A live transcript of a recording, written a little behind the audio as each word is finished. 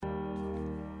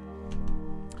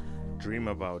Dream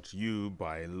About You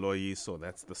by Loyi. So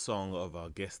that's the song of our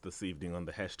guest this evening on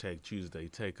the hashtag Tuesday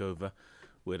Takeover.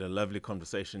 We had a lovely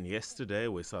conversation yesterday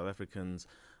where South Africans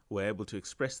were able to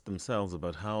express themselves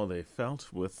about how they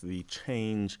felt with the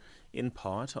change in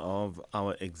part of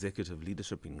our executive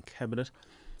leadership in cabinet.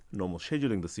 Normal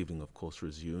scheduling this evening, of course,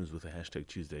 resumes with the hashtag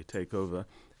Tuesday Takeover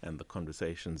and the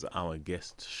conversations our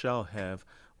guests shall have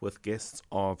with guests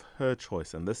of her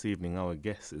choice. And this evening, our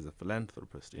guest is a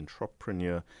philanthropist,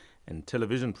 entrepreneur, and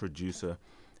television producer.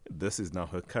 This is now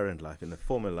her current life. In a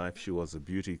former life, she was a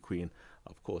beauty queen.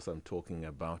 Of course, I'm talking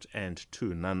about and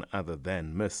to none other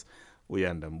than Miss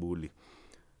Uyanda Mbuli.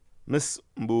 Miss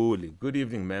Mbuli, good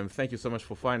evening, ma'am. Thank you so much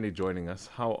for finally joining us.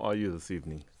 How are you this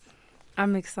evening?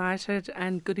 I'm excited,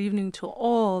 and good evening to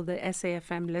all the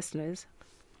SAFM listeners.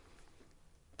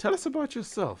 Tell us about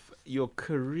yourself. Your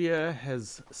career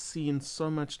has seen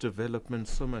so much development,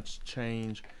 so much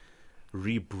change,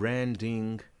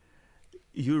 rebranding.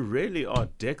 You really are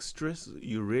dexterous.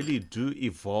 You really do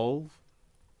evolve.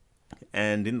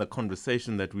 And in the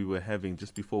conversation that we were having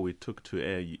just before we took to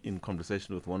air, in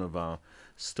conversation with one of our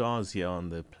stars here on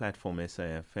the platform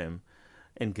SAFM,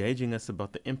 engaging us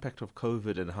about the impact of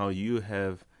COVID and how you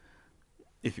have,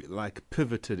 if you like,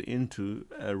 pivoted into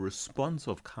a response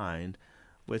of kind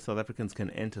where South Africans can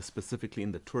enter specifically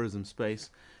in the tourism space.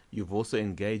 You've also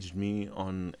engaged me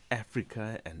on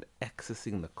Africa and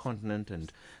accessing the continent,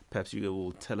 and perhaps you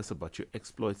will tell us about your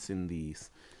exploits in the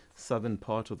southern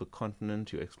part of the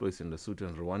continent, your exploits in Lesotho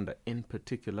and Rwanda in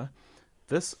particular.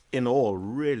 This, in all,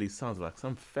 really sounds like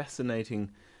some fascinating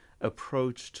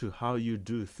approach to how you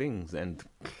do things, and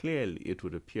clearly it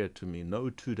would appear to me no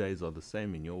 2 days are the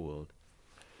same in your world.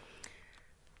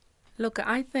 Look,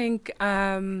 I think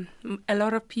a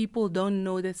lot of people don't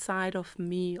know the side of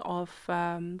me of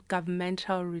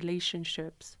governmental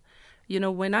relationships. You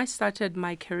know, when I started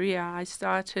my career, I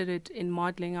started it in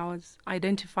modeling. I was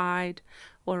identified,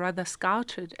 or rather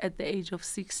scouted, at the age of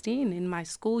 16 in my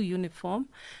school uniform,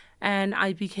 and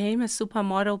I became a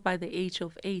supermodel by the age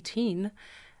of 18.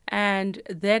 And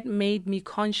that made me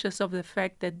conscious of the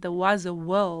fact that there was a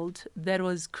world that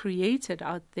was created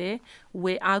out there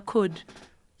where I could,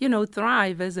 you know,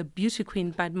 thrive as a beauty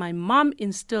queen. But my mom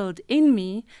instilled in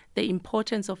me the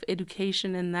importance of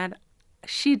education, and that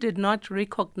she did not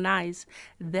recognize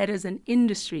that as an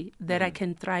industry that I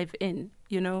can thrive in,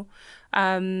 you know.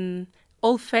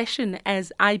 Old-fashioned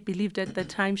as I believed at the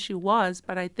time she was,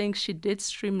 but I think she did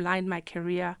streamline my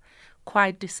career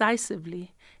quite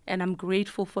decisively, and I'm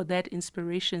grateful for that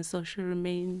inspiration. So she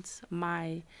remains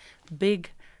my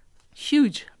big,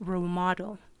 huge role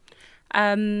model.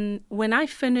 When I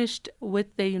finished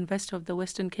with the University of the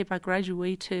Western Cape, I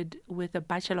graduated with a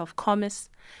Bachelor of Commerce,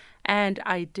 and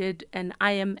I did an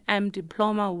IMM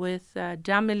diploma with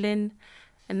Damelin.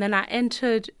 And then I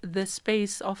entered the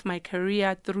space of my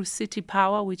career through City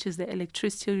Power, which is the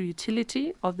electricity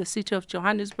utility of the city of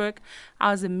Johannesburg.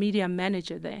 I was a media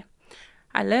manager there.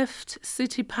 I left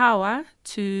City Power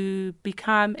to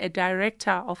become a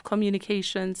director of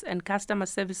communications and customer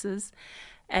services.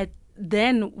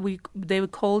 They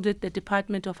called it the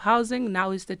Department of Housing.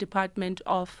 Now it's the Department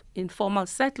of Informal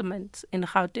Settlements in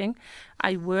Gauteng.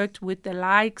 I worked with the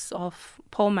likes of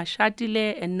Paul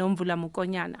Mashatile and Nomvula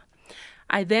Mukonyana.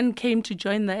 I then came to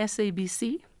join the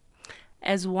SABC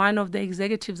as one of the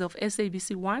executives of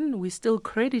SABC1. We still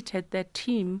credited that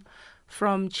team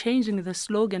from changing the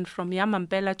slogan from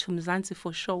Yamampela to Mzansi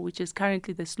for sure, which is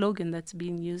currently the slogan that's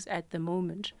being used at the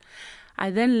moment.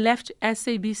 I then left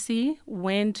SABC,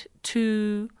 went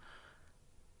to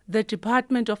the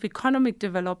Department of Economic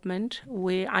Development,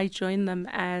 where I joined them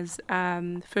as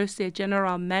first-year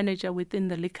general manager within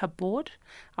the Liquor Board.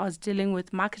 I was dealing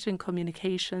with marketing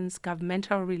communications,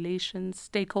 governmental relations,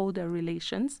 stakeholder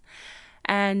relations.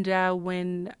 And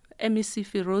when MEC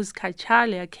Firoz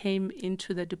Kachalia came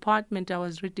into the department, I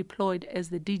was redeployed as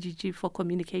the DGG for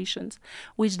communications,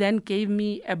 which then gave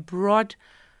me a broad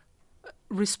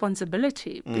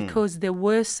responsibility because there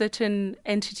were certain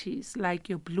entities like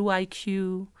your Blue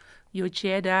IQ, your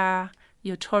JEDA,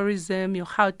 your tourism, your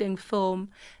Gauteng film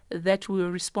that we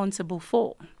were responsible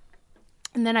for.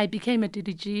 And then I became a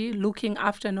DDG, looking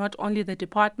after not only the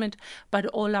department, but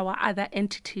all our other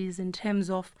entities in terms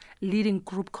of leading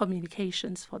group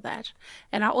communications for that.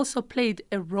 And I also played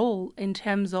a role in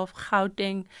terms of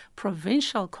Gauteng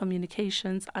provincial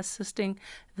communications, assisting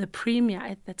the premier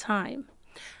at the time.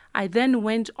 I then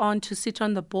went on to sit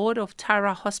on the board of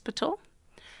Tara Hospital,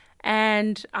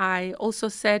 and I also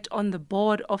sat on the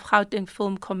board of Gauteng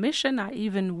Film Commission. I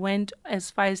even went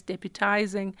as far as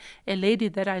deputizing a lady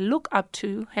that I look up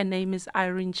to. Her name is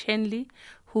Irene Chenley,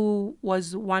 who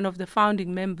was one of the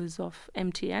founding members of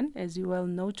MTN, as you well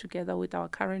know, together with our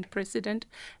current president.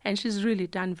 And she's really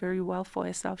done very well for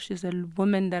herself. She's a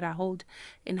woman that I hold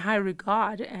in high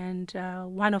regard and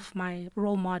one of my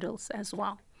role models as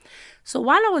well. So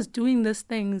while I was doing these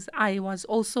things, I was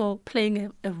also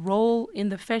playing a role in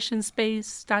the fashion space,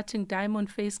 starting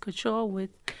Diamond Face Couture with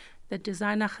the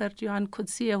designer Gert-Johan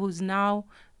Coetzee, who's now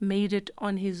made it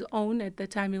on his own. At the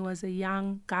time, he was a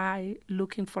young guy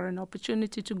looking for an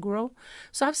opportunity to grow.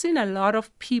 So I've seen a lot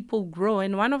of people grow.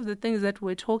 And one of the things that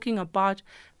we're talking about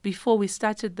before we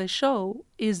started the show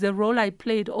is the role I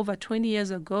played over 20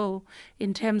 years ago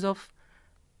in terms of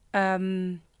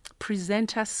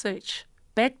presenter search.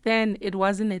 Back then, it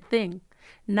wasn't a thing.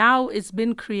 Now it's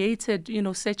been created,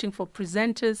 searching for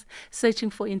presenters, searching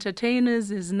for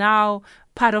entertainers is now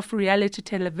part of reality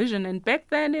television. And back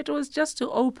then it was just to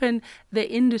open the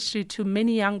industry to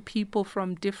many young people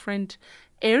from different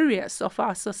areas of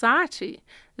our society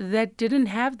that didn't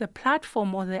have the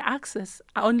platform or the access.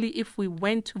 Only if we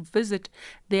went to visit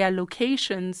their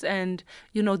locations and,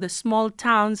 the small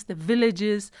towns, the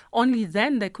villages, only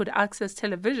then they could access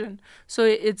television. So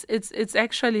it's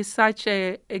actually such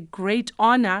a great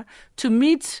honor to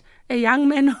meet a young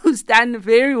man who's done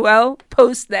very well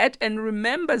post that and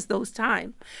remembers those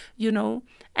times,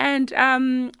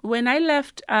 And when I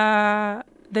left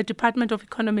the Department of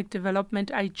Economic Development,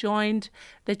 I joined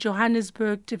the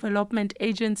Johannesburg Development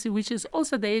Agency, which is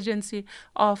also the agency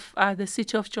of the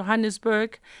city of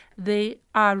Johannesburg. They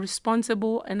are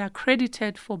responsible and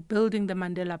accredited for building the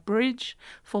Mandela Bridge,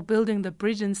 for building the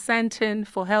bridge in Sandton,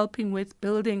 for helping with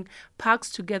building parks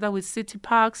together with city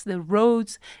parks, the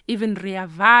roads, even Rea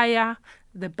Vaya,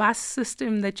 the bus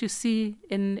system that you see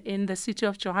in the city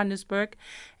of Johannesburg.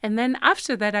 And then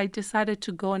after that, I decided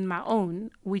to go on my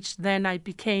own, which then I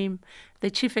became the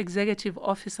Chief Executive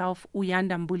Officer of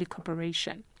Uyanda Mbuli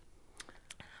Corporation,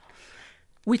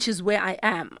 which is where I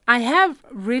am. I have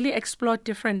really explored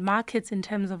different markets in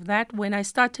terms of that. When I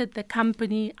started the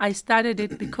company, I started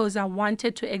it because I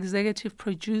wanted to executive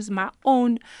produce my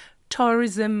own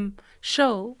tourism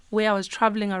show where I was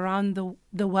traveling around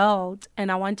the world,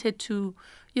 and I wanted to,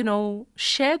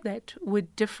 share that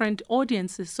with different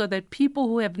audiences so that people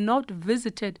who have not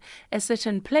visited a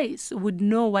certain place would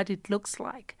know what it looks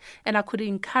like. And I could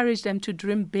encourage them to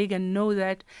dream big and know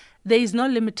that there is no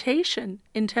limitation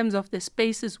in terms of the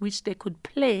spaces which they could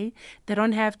play. They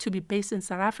don't have to be based in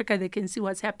South Africa. They can see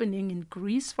what's happening in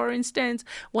Greece, for instance,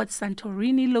 what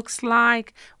Santorini looks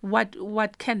like,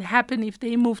 what can happen if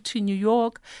they move to New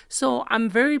York. So I'm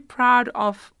very proud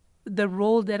of the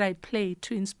role that I play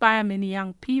to inspire many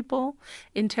young people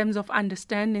in terms of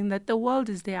understanding that the world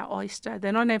is their oyster.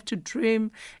 They don't have to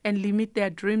dream and limit their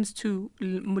dreams to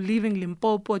leaving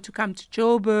Limpopo to come to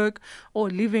Joburg or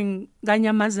leaving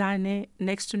Ganyamazane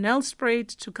next to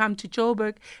Nelspruit to come to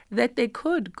Joburg, that they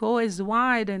could go as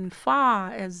wide and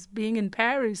far as being in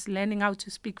Paris, learning how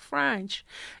to speak French,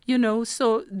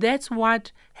 So that's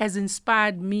what has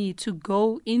inspired me to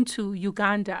go into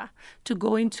Uganda, to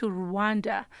go into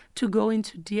Rwanda, to go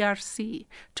into DRC,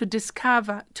 to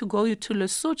go to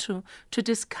Lesotho, to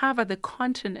discover the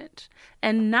continent.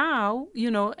 And now,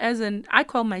 I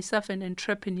call myself an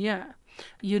entrepreneur,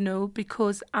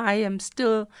 because I am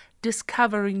still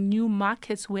discovering new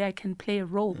markets where I can play a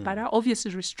role, but I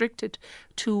obviously restricted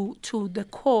to the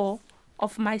core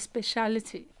of my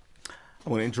specialty. I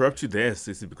want to interrupt you there,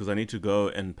 Sissy, because I need to go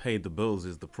and pay the bills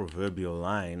is the proverbial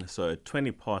line. So at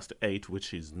 8:20,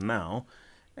 which is now,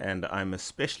 and I'm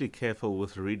especially careful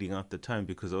with reading out the time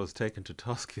because I was taken to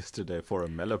task yesterday for a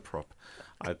malaprop.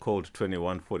 I called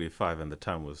 21:45 and the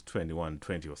time was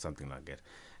 21:20 or something like that.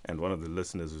 And one of the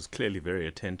listeners was clearly very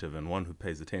attentive and one who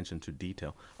pays attention to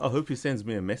detail. I hope he sends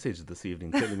me a message this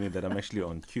evening telling me that I'm actually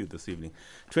on cue this evening.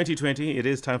 2020, it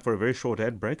is time for a very short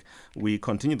ad break. We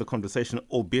continue the conversation,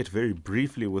 albeit very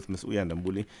briefly, with Ms. Uyanda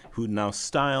Mbuli, who now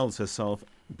styles herself,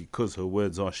 because her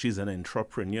words are, she's an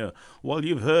entrepreneur. Well,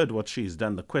 you've heard what she's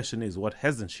done. The question is, what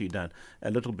hasn't she done? A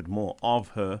little bit more of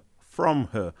her, from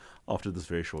her, after this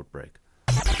very short break.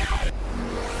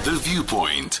 The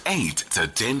Viewpoint, 8 to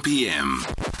 10 p.m.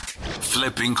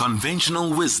 Flipping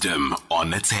conventional wisdom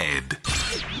on its head.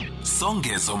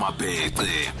 Songezo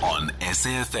Mapete on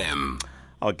SAFM.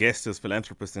 Our guest is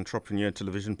philanthropist, entrepreneur,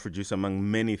 television producer. Among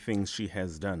many things she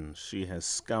has done, she was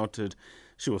scouted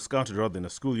in a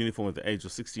school uniform at the age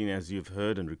of 16, as you've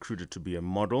heard, and recruited to be a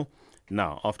model.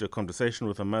 Now, after a conversation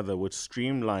with her mother which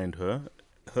streamlined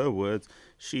her words,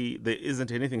 there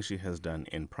isn't anything she has done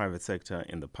in private sector,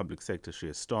 in the public sector. She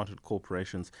has started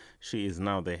corporations. She is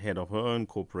now the head of her own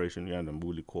corporation, Uyanda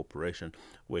Mbuli Corporation,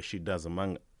 where she does,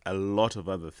 among a lot of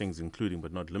other things, including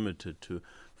but not limited to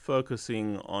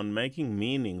focusing on making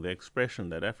meaning the expression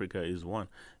that Africa is one.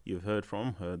 You've heard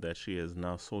from her that she has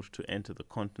now sought to enter the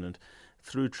continent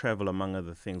through travel, among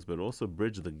other things, but also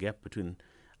bridge the gap between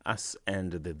us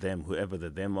and the them, whoever the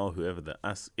them are, whoever the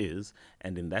us is,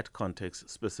 and in that context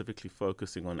specifically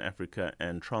focusing on Africa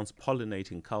and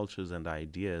trans-pollinating cultures and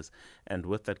ideas, and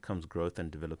with that comes growth and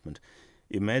development.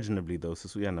 Imaginably though,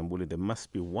 Sis Uyanda Mbuli, there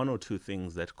must be one or two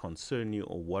things that concern you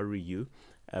or worry you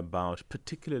about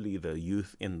particularly the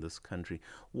youth in this country.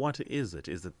 What is it?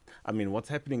 What's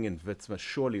happening in Wits must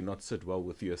surely not sit well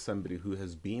with you as somebody who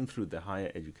has been through the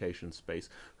higher education space,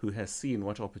 who has seen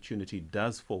what opportunity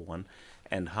does for one,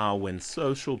 and how when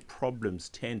social problems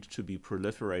tend to be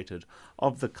proliferated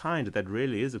of the kind that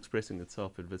really is expressing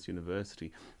itself at Wits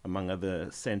University, among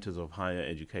other centers of higher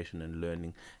education and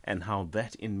learning, and how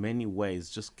that in many ways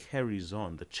just carries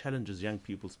on the challenges young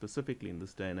people specifically in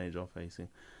this day and age are facing.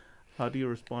 How do you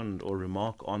respond or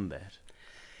remark on that?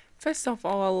 First of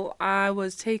all, I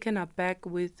was taken aback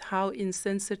with how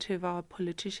insensitive our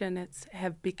politicians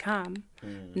have become,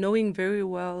 knowing very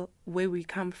well where we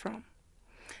come from.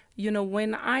 You know,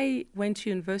 when I went to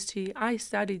university, I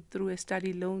studied through a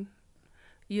study loan.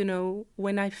 You know,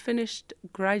 when I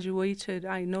graduated,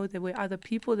 I know there were other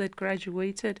people that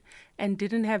graduated and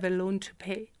didn't have a loan to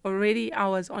pay. Already I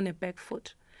was on a back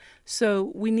foot.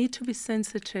 So we need to be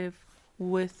sensitive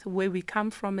with where we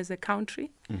come from as a country,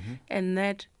 and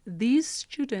that these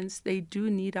students, they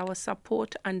do need our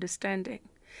support, understanding.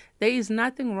 There is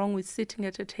nothing wrong with sitting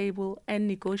at a table and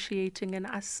negotiating and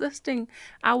assisting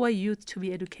our youth to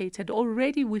be educated.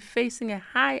 Already we're facing a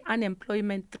high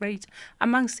unemployment rate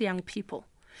amongst young people.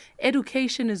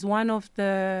 Education is one of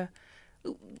the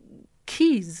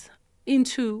keys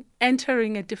into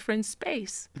entering a different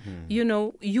space. You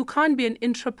know, you can't be an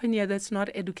entrepreneur that's not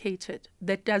educated,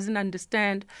 that doesn't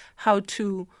understand how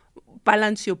to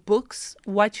balance your books,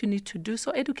 what you need to do.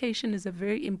 So education is a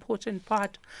very important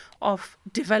part of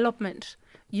development,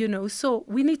 you know. So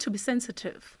we need to be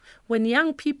sensitive. When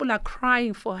young people are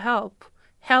crying for help,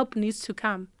 help needs to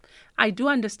come. I do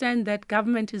understand that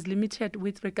government is limited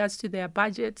with regards to their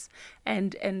budgets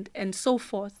and so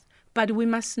forth, but we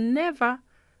must never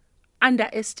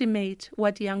underestimate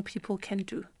what young people can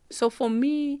do. So for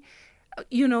me,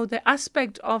 you know, the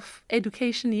aspect of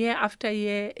education year after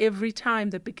year, every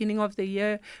time, the beginning of the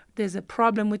year, there's a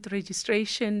problem with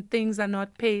registration, things are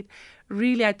not paid.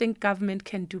 Really, I think government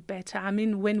can do better. I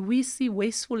mean, when we see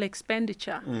wasteful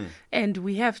expenditure and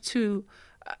we have to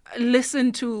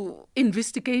listen to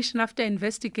investigation after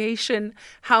investigation,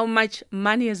 how much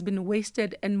money has been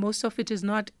wasted, and most of it is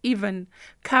not even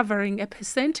covering a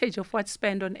percentage of what's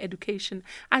spent on education.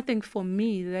 I think for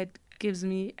me, that gives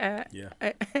me a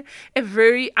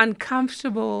very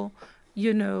uncomfortable,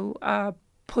 you know,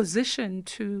 position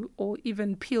to, or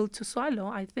even pill to swallow.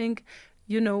 I think,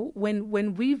 you know,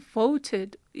 when we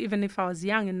voted, even if I was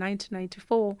young in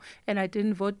 1994 and I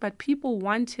didn't vote, but people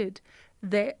wanted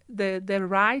the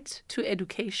right to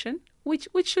education, which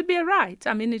should be a right.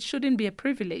 I mean, it shouldn't be a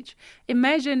privilege.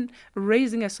 Imagine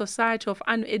raising a society of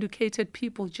uneducated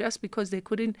people just because they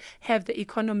couldn't have the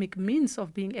economic means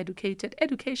of being educated.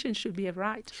 Education should be a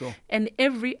right. Sure. And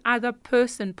every other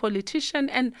person, politician,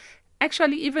 and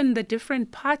actually even the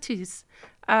different parties,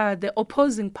 the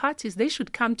opposing parties, they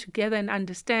should come together and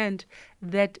understand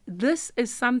that this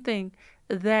is something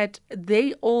that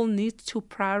they all need to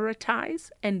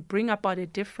prioritize and bring about a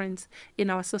difference in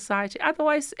our society.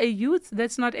 Otherwise, a youth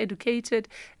that's not educated,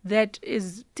 that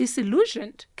is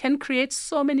disillusioned, can create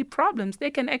so many problems.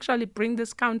 They can actually bring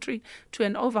this country to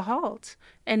an overhaul.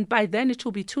 And by then it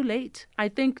will be too late. I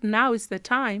think now is the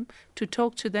time to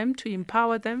talk to them, to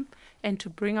empower them, and to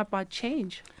bring about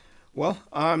change. Well,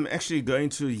 I'm actually going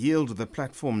to yield the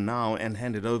platform now and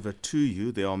hand it over to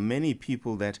you. There are many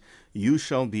people that you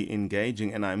shall be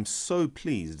engaging, and I'm so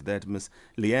pleased that Ms.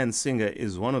 Leanne Singer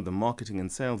is one of the marketing and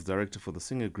sales director for the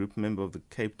Singer Group, member of the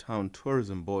Cape Town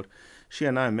Tourism Board. She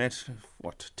and I met,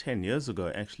 10 years ago,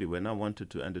 actually, when I wanted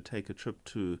to undertake a trip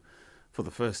for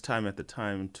the first time at the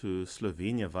time, to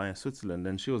Slovenia via Switzerland,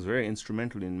 and she was very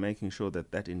instrumental in making sure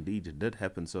that that indeed did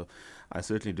happen. So I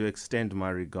certainly do extend my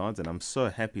regards, and I'm so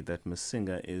happy that Ms.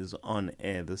 Singer is on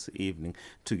air this evening,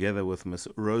 together with Ms.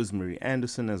 Rosemary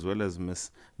Anderson, as well as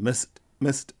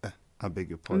I beg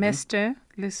your pardon, Mr.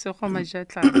 Lesego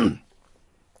Majatla.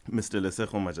 Mr.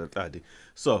 Lesego Majatladi.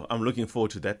 So I'm looking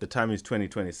forward to that. The time is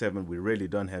 2027. We really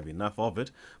don't have enough of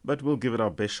it, but we'll give it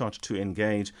our best shot to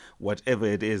engage whatever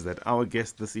it is that our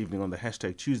guest this evening on the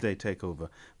hashtag Tuesday Takeover,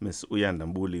 Miss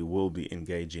Uyanda Mbuli, will be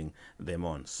engaging them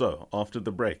on. So after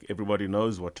the break, everybody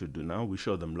knows what to do now. We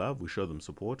show them love, we show them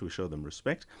support, we show them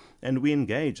respect, and we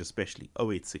engage, especially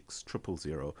 086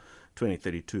 000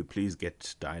 2032. Please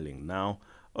get dialing now.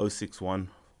 061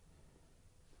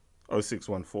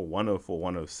 0614 104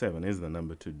 107 is the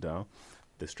number to dial.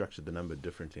 They structured the number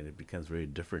differently and it becomes very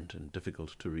different and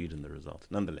difficult to read in the result.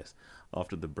 Nonetheless,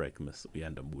 after the break, Miss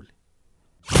Uyanda Mbuli.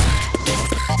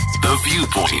 The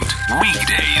Viewpoint,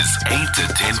 weekdays 8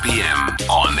 to 10 p.m.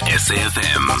 on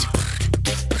SAFM.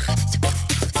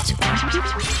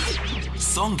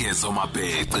 Songezo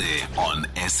Mapete on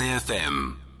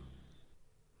SAFM.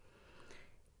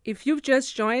 If you've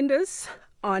just joined us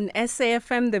on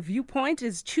SAFM, The Viewpoint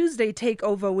is Tuesday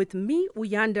Takeover with me,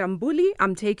 Uyanda Mbuli.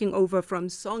 I'm taking over from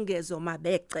Songezo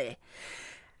Mabete.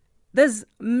 There's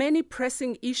many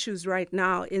pressing issues right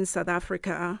now in South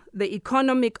Africa. The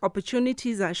economic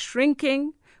opportunities are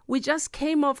shrinking. We just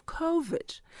came off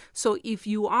COVID. So if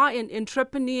you are an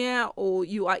entrepreneur or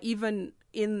you are even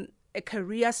in a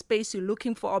career space, you're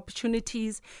looking for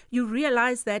opportunities, you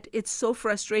realize that it's so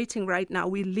frustrating right now.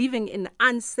 We're living in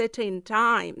uncertain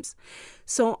times.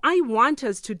 So I want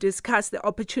us to discuss the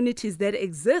opportunities that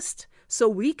exist so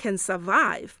we can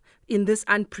survive in these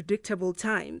unpredictable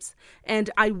times. And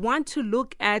I want to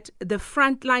look at the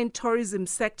frontline tourism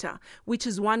sector, which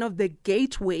is one of the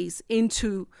gateways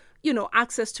into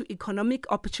access to economic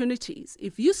opportunities.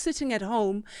 If you're sitting at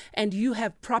home and you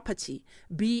have property,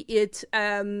 be it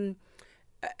a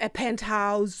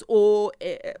penthouse or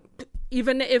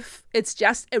even if it's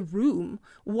just a room,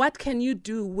 what can you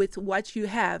do with what you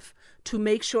have to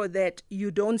make sure that you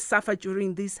don't suffer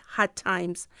during these hard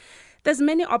times? There's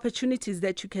many opportunities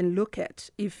that you can look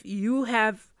at. If you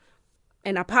have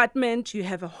an apartment, you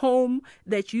have a home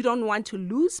that you don't want to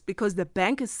lose because the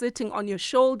bank is sitting on your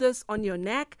shoulders, on your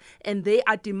neck, and they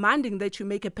are demanding that you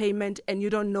make a payment and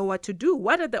you don't know what to do.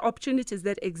 What are the opportunities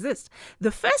that exist?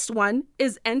 The first one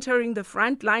is entering the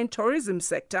frontline tourism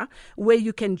sector, where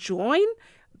you can join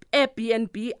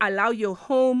Airbnb, allow your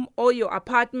home or your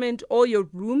apartment or your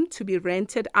room to be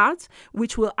rented out,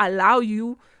 which will allow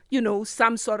you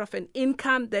some sort of an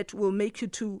income that will make you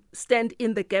to stand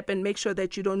in the gap and make sure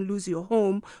that you don't lose your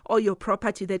home or your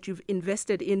property that you've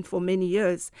invested in for many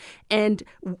years. And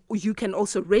you can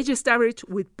also register it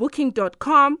with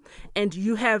booking.com, and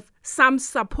you have some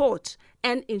support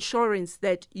and insurance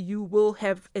that you will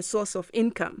have a source of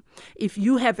income. If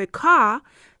you have a car,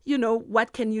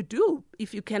 what can you do?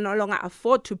 If you can no longer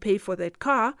afford to pay for that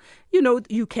car,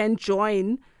 you can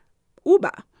join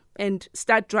Uber and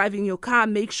start driving your car.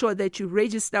 Make sure that you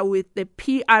register with the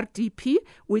PRDP,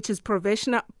 which is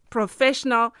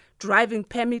professional driving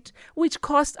permit, which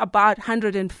costs about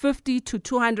 150 to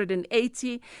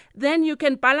 280. Then you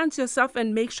can balance yourself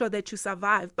and make sure that you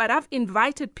survive. But I've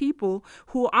invited people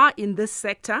who are in this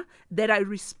sector that I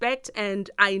respect,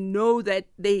 and I know that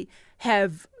they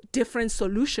have different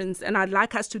solutions, and I'd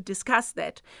like us to discuss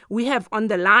that. We have on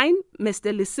the line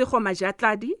Mr. Lesego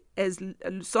Majatladi, as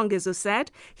Songezo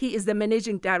said. He is the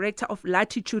managing director of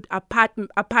Latitude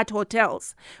Apart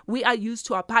Hotels. We are used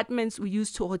to apartments, we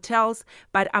used to hotels,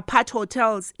 but Apart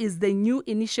Hotels is the new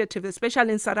initiative,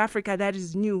 especially in South Africa, that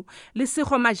is new.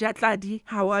 Lesego Majatladi,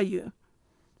 how are you?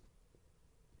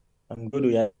 I'm good.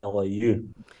 Yeah. How are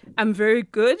you? I'm very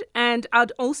good. And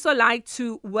I'd also like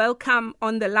to welcome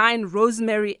on the line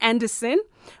Rosemary Anderson.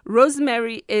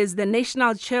 Rosemary is the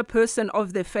national chairperson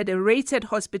of the Federated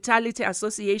Hospitality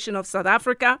Association of South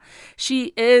Africa.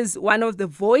 She is one of the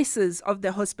voices of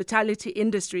the hospitality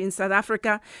industry in South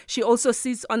Africa. She also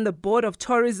sits on the board of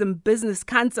Tourism Business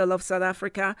Council of South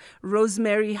Africa.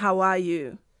 Rosemary, how are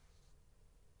you?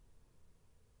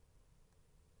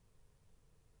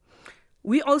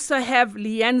 We also have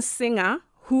Leanne Singer,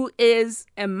 who is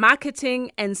a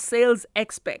marketing and sales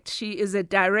expert. She is a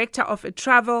director of a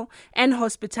travel and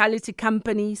hospitality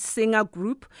company, Singer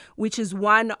Group, which is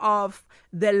one of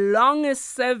the longest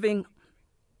serving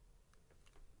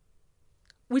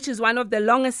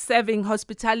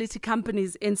hospitality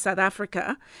companies in South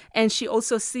Africa. And she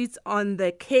also sits on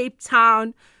the Cape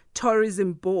Town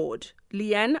Tourism Board.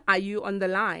 Leanne, are you on the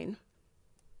line?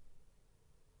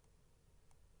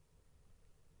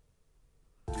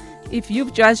 If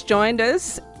you've just joined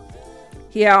us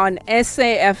here on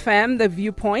SAFM, The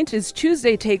Viewpoint is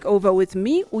Tuesday Takeover with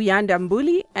me, Uyanda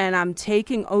Mbuli, and I'm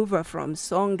taking over from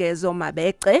Songezo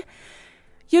Mabete.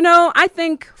 You know, I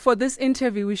think for this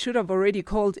interview, we should have already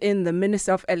called in the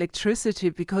Minister of Electricity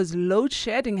because load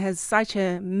shedding has such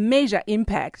a major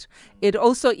impact. It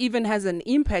also even has an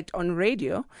impact on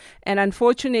radio. And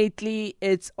unfortunately,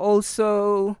 it's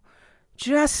also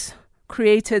just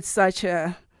created such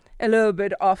a little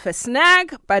bit of a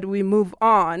snag, but we move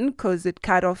on because it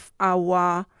cut off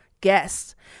our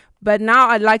guests. But now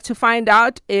I'd like to find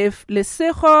out if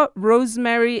Lesego,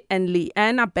 Rosemary, and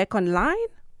Leanne are back online.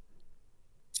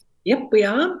 Yep, we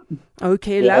are.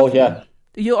 Okay, We're lovely. all here.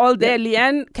 You all there,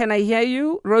 Leanne? Can I hear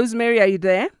you? Rosemary, are you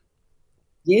there?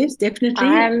 Yes,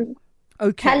 definitely.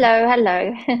 Okay.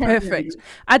 Hello. Perfect.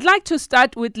 I'd like to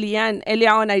start with Leanne. Earlier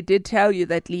on, I did tell you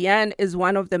that Leanne is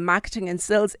one of the marketing and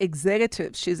sales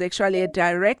executives. She's actually a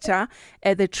director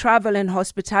at the travel and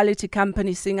hospitality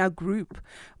company Singer Group,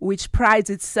 which prides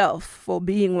itself for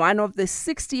being one of the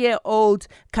 60-year-old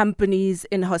companies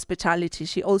in hospitality.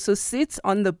 She also sits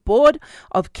on the board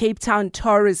of Cape Town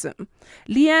Tourism.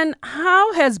 Leanne,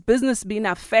 how has business been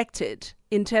affected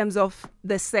in terms of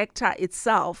the sector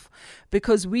itself?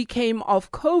 Because we came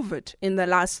off COVID in the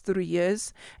last 3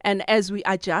 years, and as we're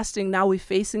adjusting now, we're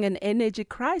facing an energy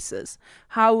crisis.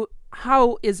 How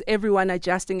is everyone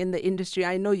adjusting in the industry?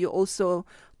 I know you're also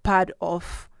part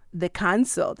of the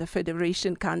council, the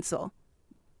Federation Council.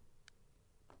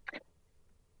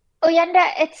 Uyanda,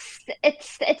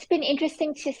 it's been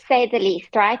interesting to say the least,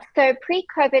 right? So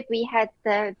pre-COVID, we had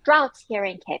the drought here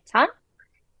in Cape Town.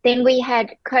 Then we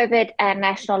had COVID and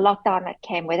national lockdown that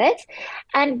came with it.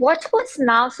 And what was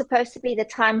now supposed to be the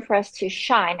time for us to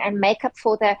shine and make up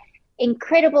for the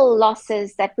incredible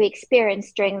losses that we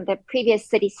experienced during the previous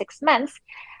 36 months,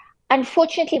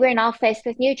 unfortunately, we're now faced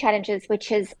with new challenges,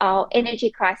 which is our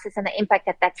energy crisis and the impact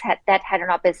that had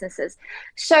on our businesses.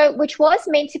 So, which was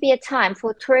meant to be a time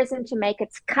for tourism to make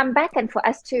its comeback and for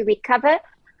us to recover,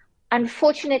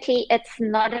 unfortunately, it's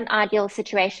not an ideal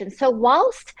situation. So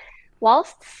whilst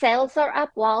sales are up,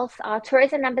 whilst our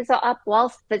tourism numbers are up,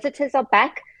 whilst visitors are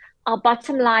back, our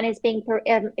bottom line is being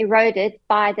eroded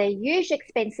by the huge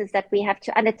expenses that we have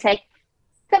to undertake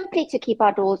simply to keep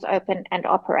our doors open and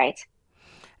operate.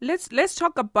 Let's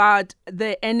talk about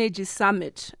the Energy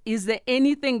Summit. Is there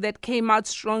anything that came out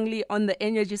strongly on the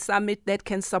Energy Summit that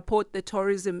can support the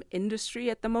tourism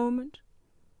industry at the moment?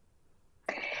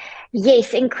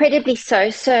 Yes, incredibly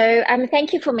so. So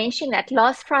thank you for mentioning that.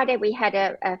 Last Friday, we had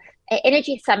a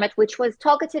energy summit, which was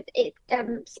targeted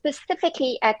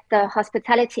specifically at the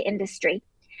hospitality industry.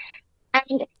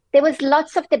 And there was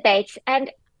lots of debates.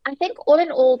 And I think all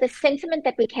in all, the sentiment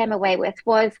that we came away with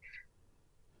was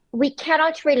we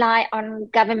cannot rely on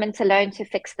government alone to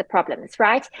fix the problems,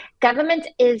 right? Government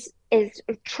is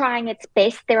trying its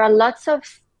best. There are lots of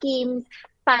schemes,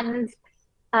 funds,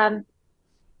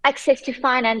 access to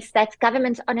finance that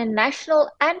governments on a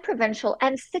national and provincial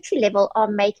and city level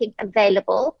are making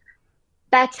available.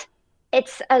 But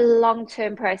it's a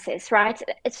long-term process, right?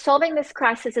 Solving this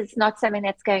crisis is not something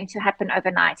that's going to happen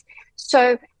overnight.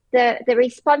 So the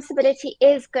responsibility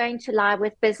is going to lie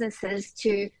with businesses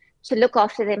to look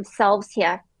after themselves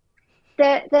here.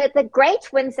 The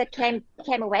great wins that came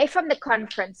away from the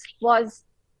conference was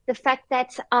the fact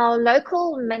that our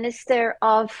local Minister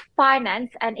of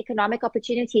Finance and Economic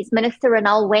Opportunities, Minister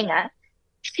Renal Wenger,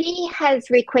 she has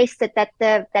requested that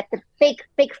the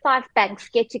big five banks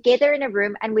get together in a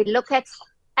room and we look at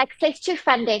access to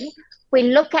funding. We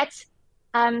look at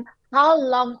how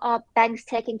long are banks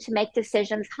taking to make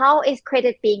decisions? How is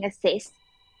credit being assessed?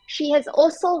 She has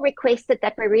also requested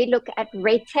that we relook at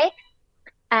red tape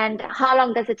and how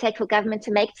long does it take for government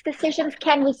to make decisions?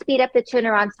 Can we speed up the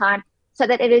turnaround time so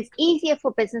that it is easier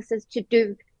for businesses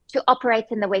to operate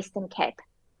in the Western Cape?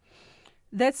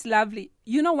 That's lovely.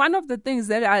 You know, one of the things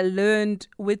that I learned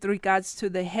with regards to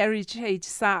the heritage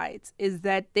sites is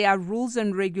that there are rules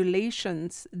and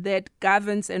regulations that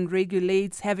governs and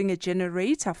regulates having a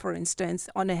generator, for instance,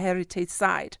 on a heritage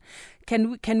site.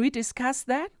 Can we discuss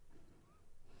that?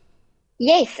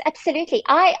 Yes, absolutely.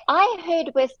 I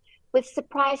heard with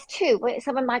surprise too, with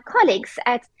some of my colleagues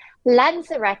at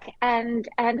Lanzarote and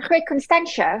Groot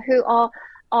Constantia, who are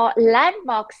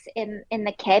landmarks in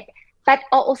the Cape, but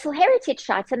are also heritage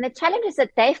sites, and the challenges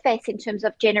that they face in terms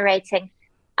of generating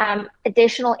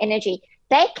additional energy.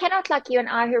 They cannot, like you and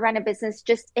I who run a business,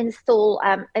 just install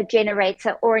a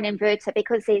generator or an inverter,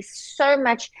 because there's so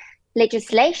much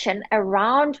legislation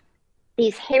around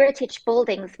these heritage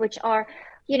buildings, which are,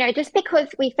 you know, just because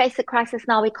we face a crisis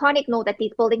now, we can't ignore that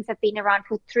these buildings have been around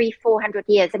for 300-400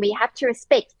 years, and we have to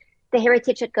respect the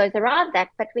heritage that goes around that.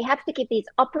 But we have to give these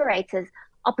operators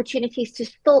opportunities to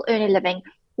still earn a living.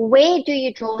 Where do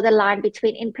you draw the line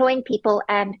between employing people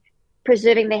and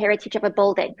preserving the heritage of a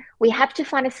building. We have to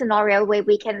find a scenario where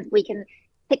we can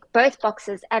tick both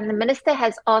boxes. And the minister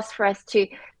has asked for us to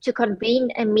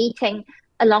convene a meeting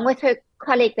along with her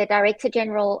colleague, the Director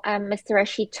General, Mr.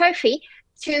 Rashid Tofi,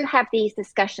 to have these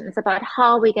discussions about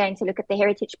how we're going to look at the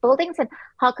heritage buildings and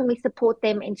how can we support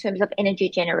them in terms of energy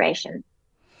generation.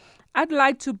 I'd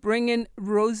like to bring in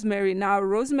Rosemary now.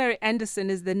 Rosemary Anderson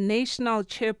is the National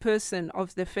Chairperson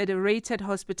of the Federated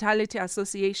Hospitality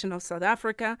Association of South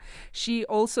Africa. She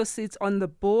also sits on the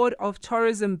board of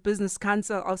Tourism Business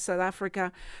Council of South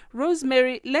Africa.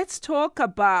 Rosemary, let's talk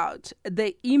about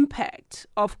the impact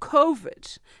of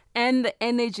COVID and the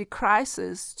energy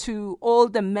crisis to all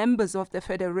the members of the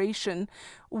Federation.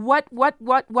 What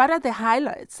are the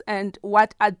highlights, and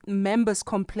what are members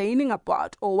complaining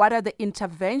about, or what are the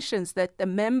interventions that the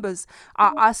members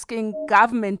are asking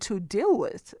government to deal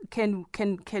with? Can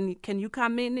you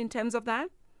come in terms of that?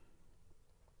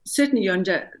 Certainly,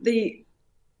 Uyanda.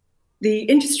 The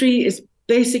industry is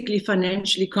basically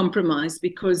financially compromised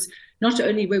because not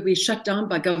only were we shut down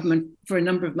by government for a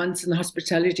number of months in the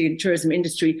hospitality and tourism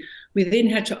industry, we then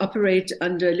had to operate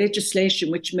under legislation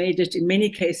which made it, in many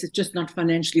cases, just not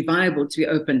financially viable to be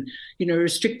open. You know,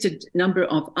 restricted number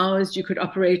of hours you could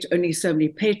operate, only so many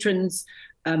patrons,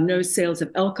 no sales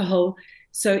of alcohol.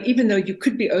 So even though you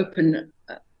could be open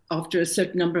after a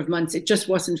certain number of months, it just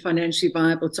wasn't financially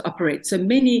viable to operate. So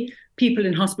many people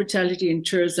in hospitality and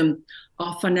tourism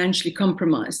are financially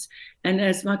compromised. And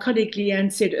as my colleague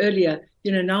Leanne said earlier,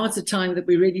 you know, now is the time that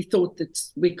we really thought that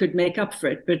we could make up for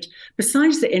it. But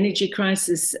besides the energy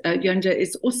crisis, Uyanda,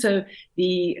 is also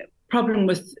the problem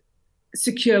with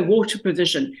secure water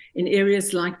provision in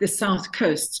areas like the South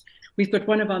Coast. We've got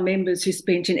one of our members who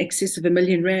spent in excess of R1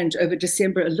 million over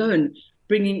December alone,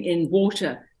 bringing in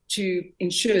water to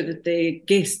ensure that their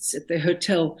guests at their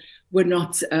hotel were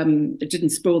not,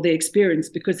 didn't spoil their experience,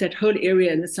 because that whole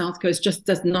area in the South Coast just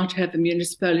does not have a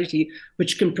municipality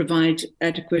which can provide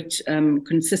adequate,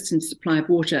 consistent supply of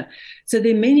water. So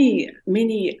there are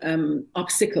many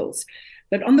obstacles.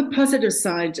 But on the positive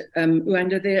side,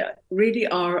 Uyanda, there really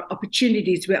are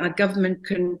opportunities where our government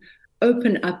can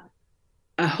open up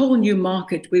a whole new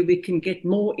market where we can get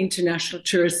more international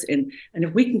tourists in. And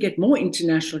if we can get more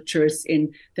international tourists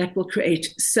in, that will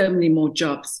create so many more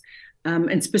jobs.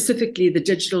 And specifically the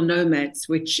digital nomads,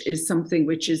 which is something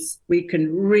we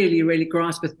can really, really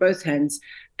grasp with both hands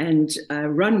and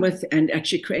run with, and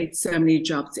actually create so many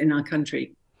jobs in our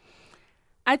country.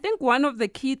 I think one of the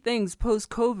key things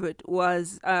post-COVID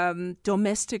was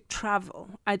domestic travel.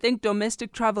 I think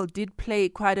domestic travel did play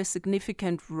quite a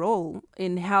significant role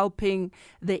in helping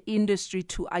the industry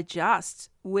to adjust,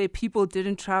 where people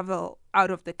didn't travel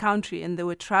out of the country and they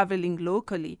were traveling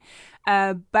locally.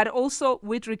 But also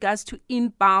with regards to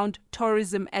inbound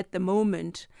tourism at the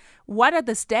moment, what are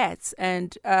the stats?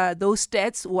 And those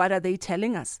stats, what are they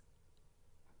telling us?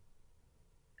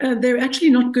 They're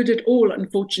actually not good at all,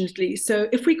 unfortunately. So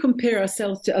if we compare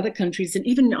ourselves to other countries, and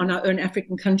even on our own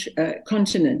African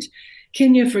continent,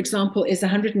 Kenya, for example, is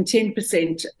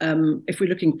 110% if we're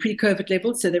looking pre-COVID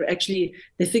levels. So their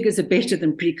figures are better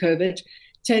than pre-COVID.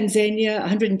 Tanzania,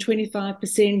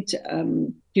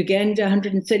 125%, Uganda,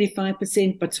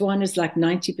 135%, Botswana is like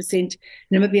 90%,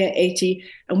 Namibia, 80%,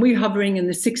 and we're hovering in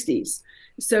the 60s.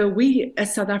 So we,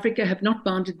 as South Africa, have not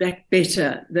bounded back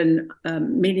better than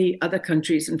many other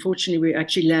countries. Unfortunately, we're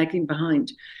actually lagging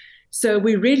behind. So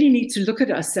we really need to look at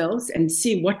ourselves and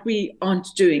see what we aren't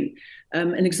doing.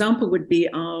 An example would be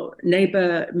our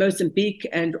neighbor Mozambique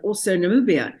and also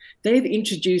Namibia. They've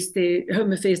introduced, their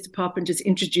Home Affairs Department has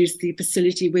introduced the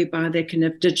facility whereby they can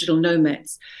have digital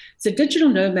nomads. So digital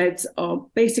nomads are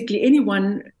basically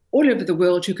anyone all over the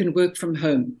world who can work from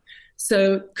home.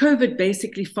 So COVID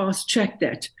basically fast-tracked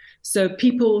that. So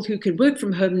people who can work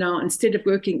from home now, instead of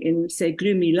working in, say,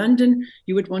 gloomy London,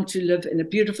 you would want to live in a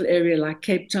beautiful area like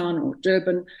Cape Town or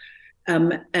Durban.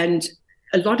 And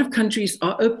a lot of countries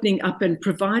are opening up and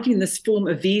providing this form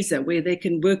of visa where they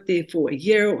can work there for a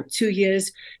year or 2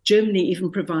 years. Germany even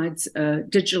provides a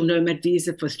digital nomad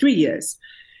visa for 3 years.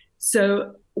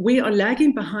 So we are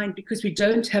lagging behind because we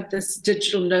don't have this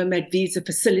digital nomad visa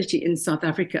facility in South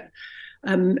Africa.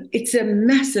 It's a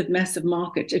massive, massive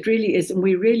market. It really is, and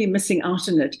we're really missing out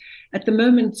on it. At the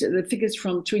moment, the figures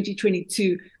from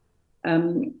 2022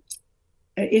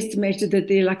 estimated that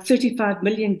there are like 35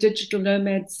 million digital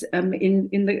nomads in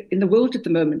the world at the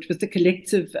moment, with the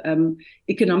collective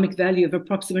economic value of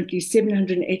approximately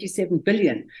 787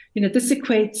 billion. You know, this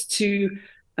equates to,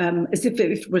 as if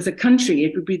it was a country,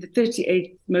 it would be the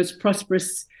 38th most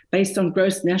prosperous based on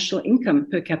gross national income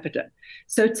per capita.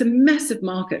 So it's a massive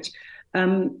market.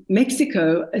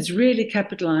 Mexico has really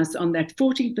capitalized on that.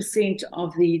 14%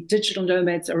 of the digital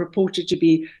nomads are reported to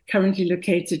be currently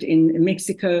located in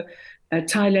Mexico.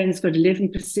 Thailand's got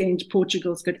 11%,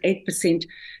 Portugal's got 8%.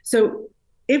 So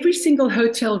every single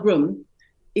hotel room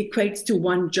equates to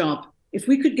one job. If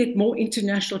we could get more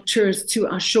international tourists to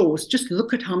our shores, just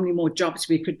look at how many more jobs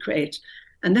we could create.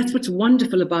 And that's what's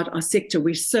wonderful about our sector.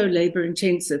 We're so labor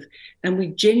intensive, and we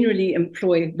generally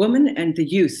employ women and the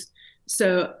youth.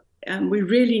 So we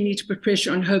really need to put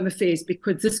pressure on Home Affairs,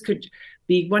 because this could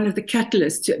be one of the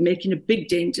catalysts to making a big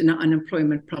dent in our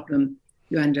unemployment problem,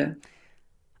 Uyanda.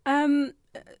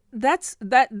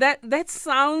 That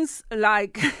sounds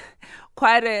like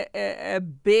quite a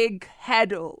big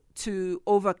hurdle to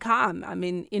overcome. I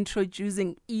mean,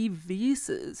 introducing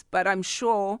e-visas, but I'm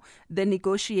sure the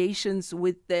negotiations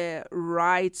with the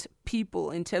right people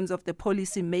in terms of the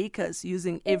policy makers,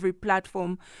 using every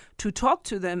platform to talk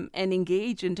to them and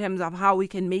engage in terms of how we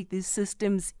can make these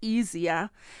systems easier.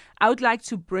 I would like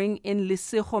to bring in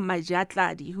Lesego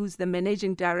Majatladi, who's the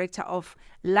managing director of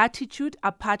Latitude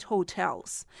Apart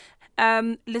Hotels.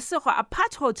 Lesego,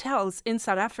 Apart Hotels in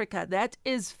South Africa, that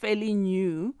is fairly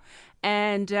new.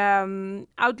 And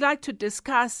I would like to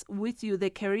discuss with you the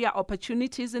career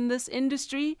opportunities in this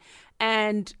industry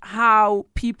and how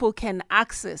people can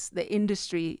access the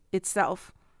industry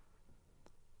itself.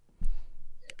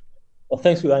 Well,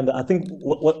 thanks, Uyanda. I think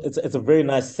it's a very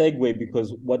nice segue,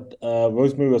 because what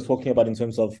Rosemary was talking about in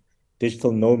terms of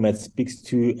digital nomads speaks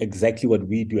to exactly what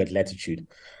we do at Latitude.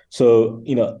 So,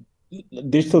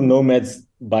 digital nomads,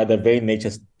 by their very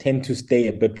nature, tend to stay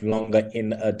a bit longer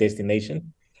in a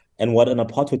destination. And what an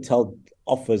apart hotel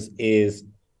offers is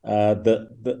the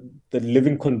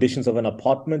living conditions of an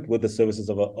apartment with the services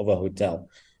of a hotel.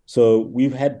 So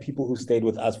we've had people who stayed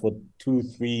with us for 2,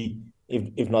 3,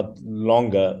 if not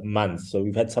longer, months. So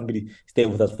we've had somebody stay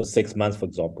with us for 6 months, for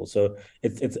example. So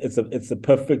it's a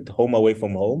perfect home away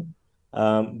from home.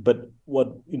 But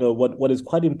what is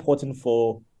quite important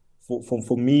for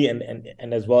me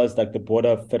and as well as like the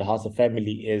broader Fed House of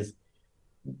Family is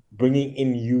bringing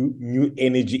in new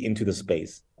energy into the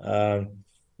space.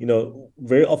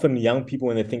 Very often young people,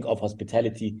 when they think of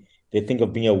hospitality, they think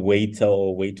of being a waiter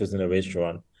or waitress in a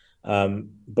restaurant.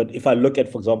 But if I look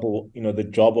at, for example, the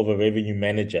job of a revenue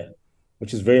manager,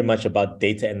 which is very much about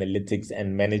data analytics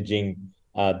and managing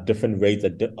different rates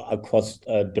across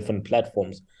different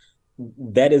platforms,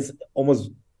 that is almost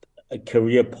a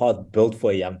career path built for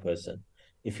a young person.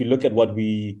 If you look at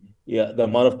the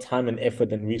amount of time and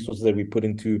effort and resources that we put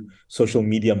into social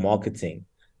media marketing.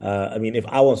 If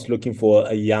I was looking for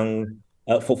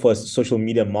for a social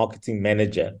media marketing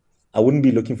manager, I wouldn't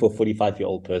be looking for a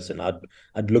 45-year-old person.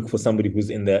 I'd look for somebody who's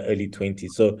in their early 20s.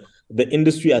 So the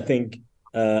industry, I think,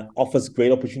 offers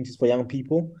great opportunities for young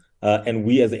people. And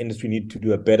we as an industry need to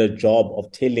do a better job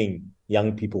of telling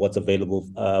young people what's available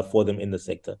for them in the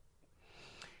sector.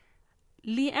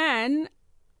 Leanne,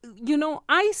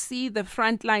 I see the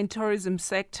frontline tourism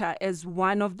sector as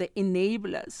one of the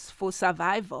enablers for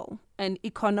survival and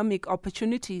economic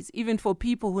opportunities, even for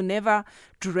people who never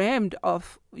dreamed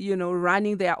of,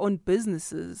 running their own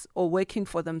businesses or working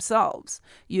for themselves.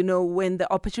 When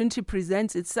the opportunity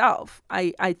presents itself,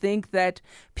 I think that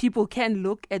people can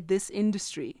look at this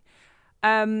industry.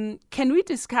 Can we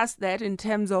discuss that in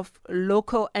terms of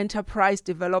local enterprise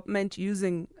development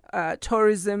using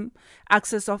tourism,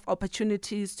 access of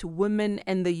opportunities to women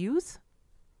and the youth?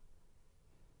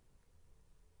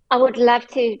 I would love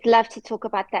to talk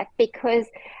about that, because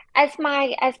as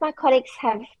my colleagues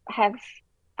have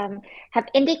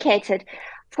indicated,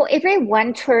 for every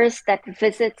one tourist that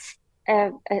visits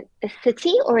a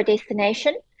city or a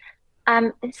destination,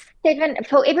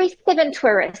 for every 7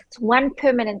 tourists, 1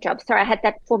 permanent job. Sorry, I had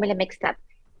that formula mixed up.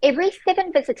 Every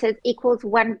 7 visitors equals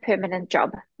 1 permanent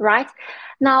job, right?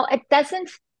 Now, it doesn't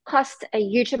cost a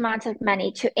huge amount of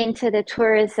money to enter the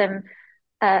tourism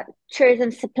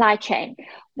supply chain.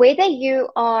 Whether you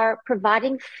are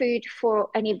providing food for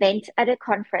an event at a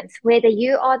conference, whether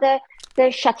you are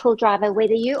the shuttle driver,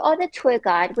 whether you are the tour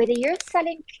guide, whether you're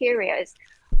selling curios,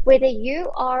 whether you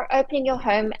are opening your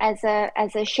home as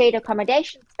a shared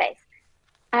accommodation space.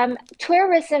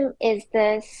 Tourism is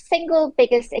the single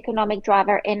biggest economic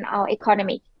driver in our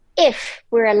economy, if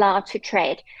we're allowed to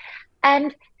trade.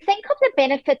 And think of the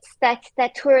benefits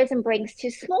that tourism brings to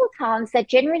small towns that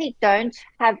generally don't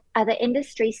have other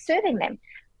industries serving them.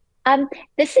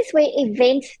 This is where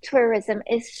event tourism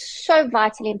is so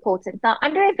vitally important. Now,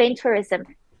 under event tourism,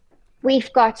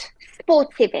 we've got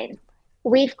sports events,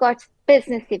 we've got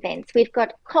business events, we've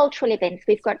got cultural events,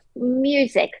 we've got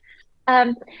music,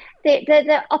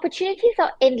 The opportunities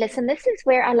are endless, and this is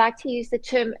where I like to use the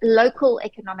term local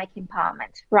economic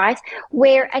empowerment, right?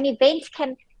 Where an event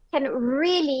can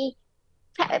really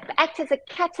act as a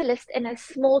catalyst in a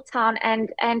small town and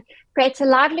create a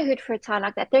livelihood for a town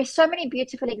like that. There's so many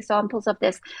beautiful examples of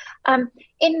this.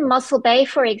 In Mossel Bay,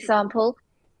 for example,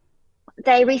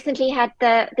 they recently had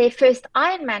their first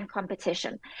Ironman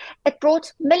competition. It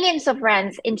brought millions of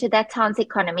rands into that town's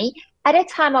economy at a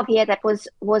time of year that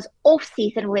was off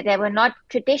season, where they were not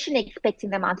traditionally expecting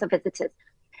the amount of visitors.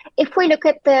 If we look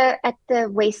at the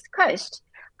West Coast,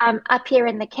 up here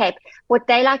in the Cape, what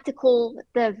they like to call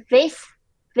the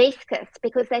Weskus,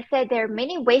 because they say there are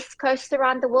many West Coasts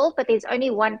around the world, but there's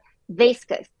only one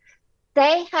Weskus.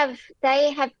 They've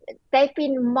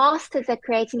been masters at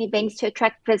creating events to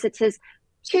attract visitors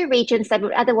to regions that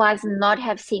would otherwise not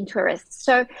have seen tourists.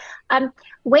 So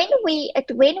when we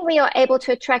are able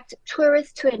to attract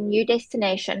tourists to a new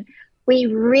destination, we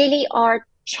really are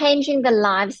changing the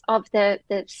lives of the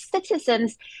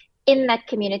citizens in that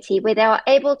community, where they are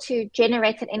able to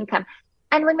generate an income.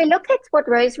 And when we look at what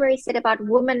Rosemary said about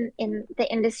women in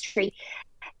the industry,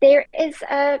 there's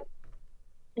a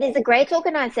great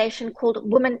organization called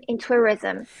Women in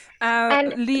Tourism.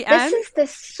 And Leanne, this is the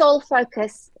sole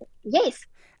focus. Yes.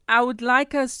 I would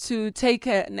like us to take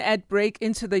an ad break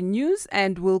into the news,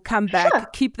 and we'll come back. Sure.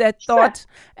 Keep that thought. Sure.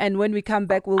 And when we come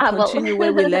back, we'll continue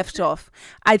where we left off.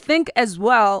 I think as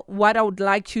well, what I would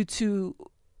like you to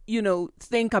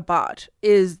think about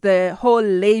is the whole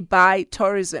lay-by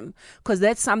tourism, because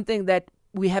that's something that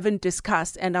we haven't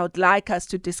discussed, and I would like us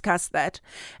to discuss that.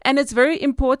 And it's very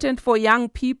important for young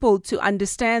people to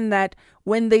understand that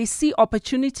when they see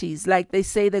opportunities, like they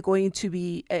say they're going to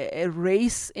be a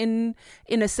race in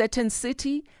a certain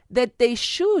city, that they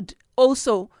should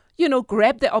also,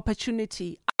 grab the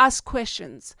opportunity, ask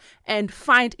questions, and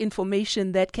find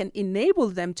information that can enable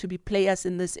them to be players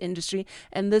in this industry.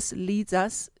 And this leads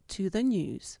us to the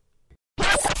news.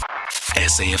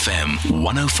 SAFM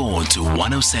 104 to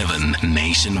 107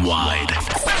 nationwide.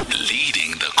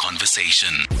 Leading the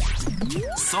conversation.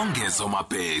 Songezo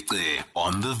Mabece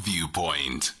on The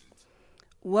Viewpoint.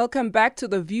 Welcome back to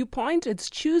The Viewpoint. It's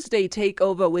Tuesday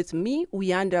Takeover with me,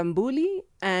 Uyanda Mbuli,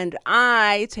 and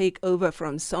I take over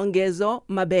from Songezo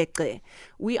Mabece.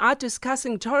 We are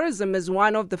discussing tourism as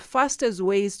one of the fastest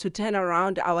ways to turn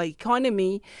around our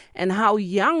economy, and how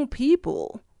young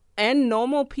people and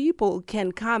normal people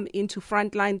can come into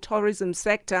frontline tourism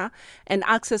sector and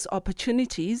access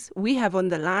opportunities. We have on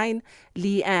the line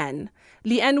Leanne.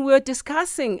 Leanne, we were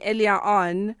discussing earlier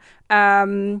on,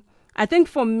 I think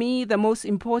for me, the most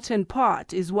important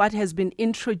part is what has been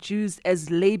introduced as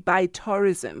lay-by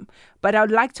tourism. But I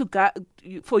would like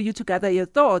for you to gather your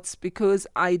thoughts, because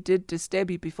I did disturb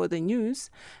you before the news,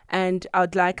 and I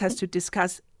would like us to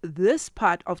discuss this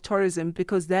part of tourism,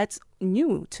 because that's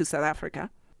new to South Africa.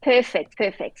 Perfect.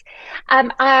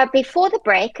 Before the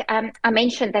break, I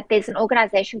mentioned that there's an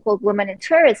organization called Women in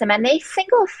Tourism, and their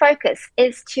single focus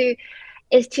is to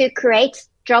create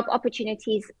job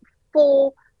opportunities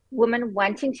for women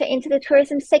wanting to enter the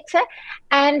tourism sector,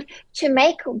 and to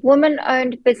make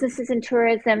women-owned businesses in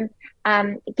tourism,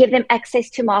 give them access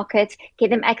to market,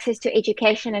 give them access to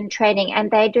education and training.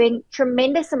 And they're doing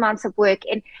tremendous amounts of work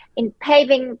in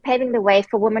paving the way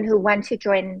for women who want to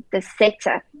join this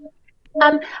sector.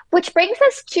 Which brings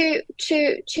us to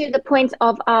the point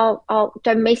of our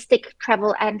domestic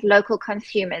travel and local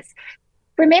consumers.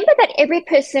 Remember that every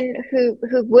person who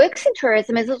works in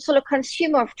tourism is also a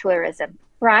consumer of tourism,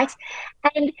 right?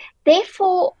 And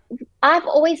therefore, I've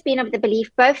always been of the belief,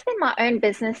 both in my own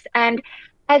business and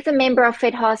as a member of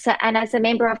FedHasa and as a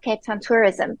member of Cape Town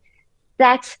Tourism,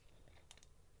 that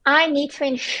I need to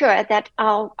ensure that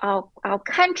our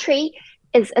country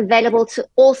is available to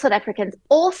all South Africans.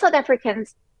 All South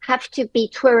Africans have to be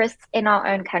tourists in our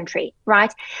own country,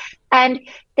 right? And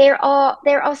there are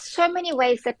so many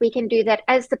ways that we can do that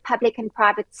as the public and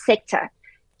private sector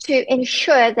to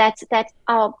ensure that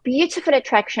our beautiful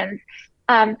attractions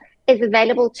is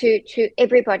available to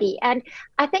everybody. And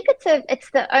I think it's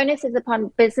the onus is upon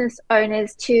business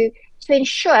owners to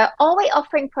ensure, are we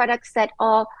offering products that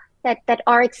are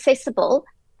accessible?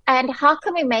 And how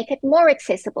can we make it more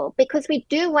accessible? Because we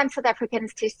do want South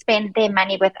Africans to spend their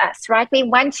money with us, right? We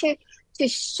want to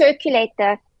circulate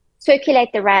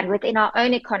the rand within our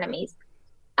own economies.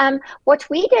 What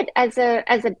we did as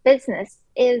a business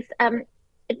is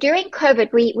during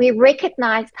COVID, we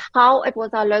recognized how it was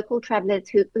our local travelers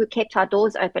who kept our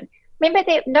doors open.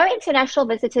 Remember, no international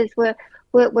visitors were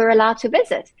allowed to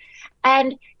visit.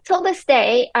 And till this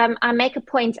day, I make a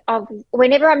point of,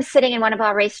 whenever I'm sitting in one of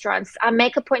our restaurants, I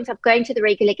make a point of going to the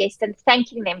regular guests and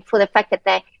thanking them for the fact that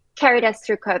they carried us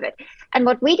through COVID. And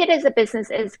what we did as a business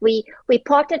is we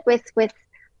partnered with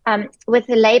a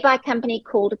lay-by company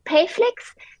called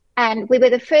Payflex, and we were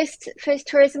the first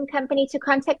tourism company to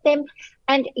contact them.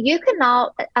 And you can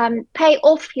now pay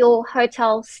off your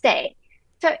hotel stay.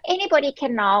 So anybody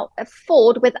can now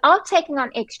afford, without taking on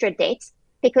extra debt,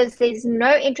 because there's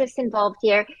no interest involved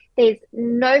here, there's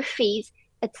no fees.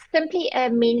 It's simply a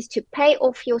means to pay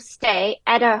off your stay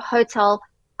at a hotel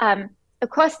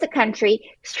across the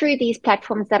country through these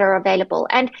platforms that are available.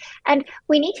 And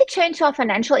we need to turn to our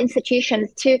financial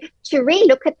institutions to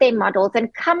relook at their models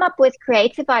and come up with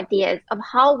creative ideas of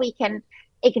how we can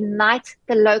ignite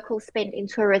the local spend in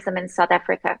tourism in South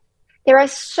Africa. There are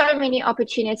so many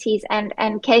opportunities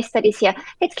and case studies here.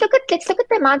 Let's look at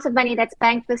the amount of money that's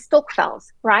banked with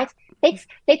Stokvels, right? Let's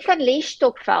unleash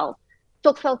Stokvel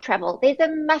travel. There's a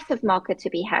massive market to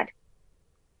be had.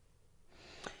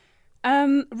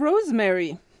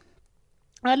 Rosemary,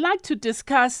 I'd like to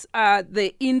discuss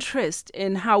the interest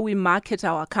in how we market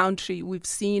our country. We've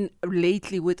seen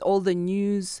lately with all the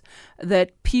news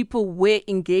that people were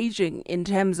engaging in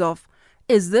terms of,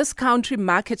 is this country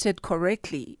marketed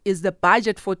correctly? Is the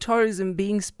budget for tourism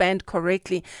being spent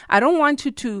correctly? I don't want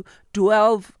you to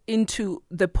delve into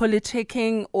the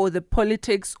politicking or the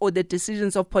politics or the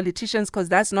decisions of politicians, because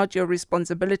that's not your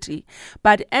responsibility.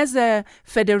 But as a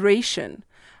federation,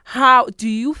 how do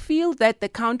you feel that the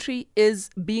country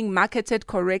is being marketed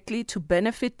correctly to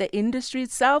benefit the industry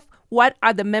itself? What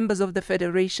are the members of the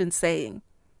federation saying?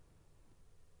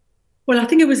 Well, I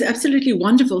think it was absolutely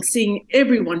wonderful seeing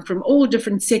everyone from all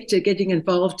different sectors getting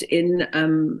involved in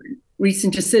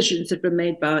recent decisions that were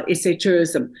made by SA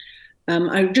Tourism.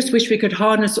 I just wish we could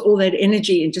harness all that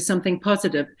energy into something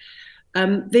positive.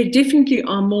 There definitely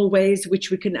are more ways which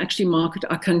we can actually market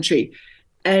our country.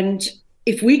 And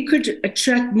if we could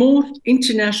attract more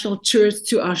international tourists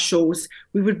to our shores,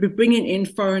 we would be bringing in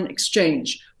foreign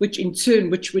exchange, which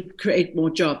would create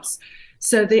more jobs.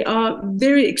 So there are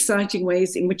very exciting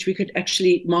ways in which we could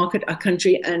actually market our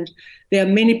country, and there are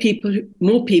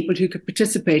more people who could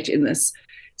participate in this.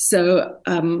 So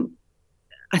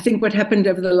I think what happened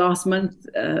over the last month,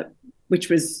 which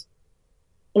was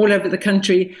all over the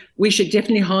country, we should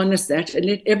definitely harness that and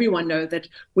let everyone know that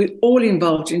we're all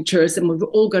involved in tourism. We've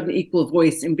all got an equal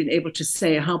voice in being able to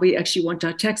say how we actually want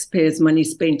our taxpayers' money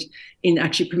spent in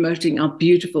actually promoting our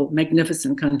beautiful,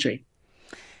 magnificent country.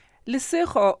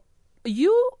 Lesego,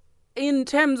 you, in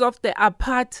terms of the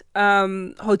apart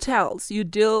hotels, you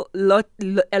deal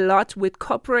a lot with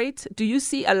corporate. Do you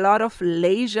see a lot of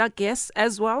leisure guests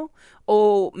as well?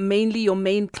 Or mainly your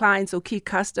main clients or key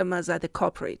customers are the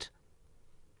corporate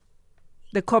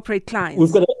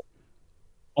clients?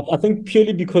 I think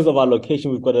purely because of our location,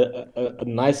 we've got a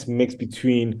nice mix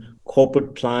between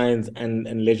corporate clients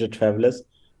and leisure travelers.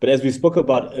 But as we spoke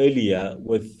about earlier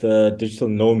with digital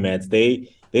nomads, they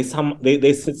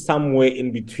sit somewhere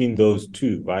in between those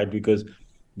two, right? Because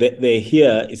they're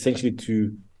here essentially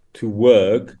to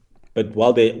work, but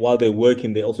while they're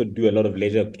working, they also do a lot of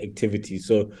leisure activities.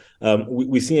 So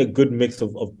we're seeing a good mix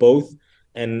of both.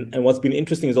 And what's been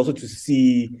interesting is also to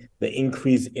see the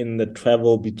increase in the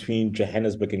travel between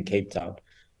Johannesburg and Cape Town.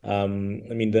 I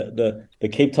mean, the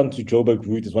Cape Town to Joburg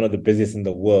route is one of the busiest in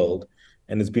the world,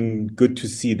 and it's been good to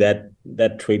see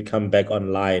that trade come back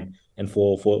online, and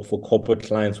for corporate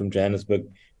clients from Johannesburg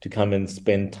to come and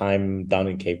spend time down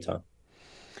in Cape Town.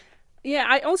 Yeah,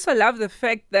 I also love the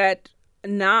fact that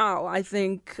now, I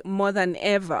think more than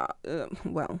ever,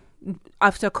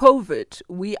 after COVID,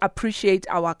 we appreciate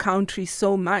our country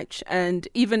so much. And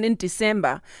even in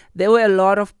December, there were a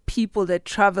lot of people that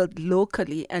traveled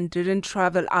locally and didn't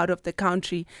travel out of the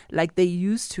country like they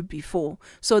used to before.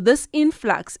 So this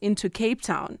influx into Cape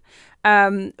Town,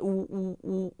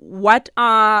 what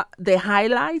are the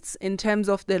highlights in terms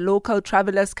of the local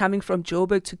travelers coming from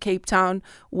Joburg to Cape Town?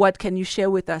 What can you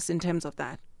share with us in terms of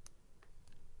that?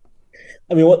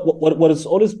 I mean, what has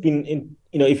always been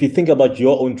if you think about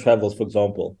your own travels, for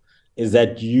example, is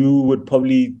that you would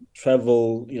probably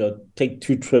travel, take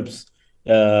 2 trips.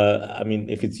 I mean,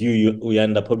 if it's you,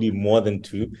 Uyanda, probably more than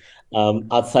 2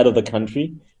 outside of the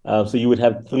country. So you would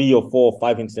have 3 or 4 or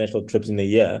 5 international trips in a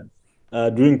year.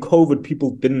 During COVID,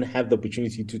 people didn't have the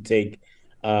opportunity to take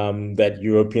that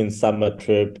European summer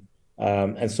trip.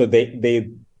 And so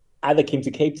they either came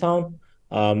to Cape Town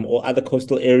or other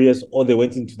coastal areas, or they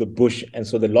went into the bush. And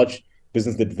so the lodge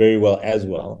business did very well as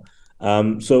well.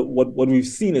 So what we've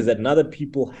seen is that now that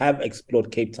people have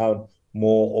explored Cape Town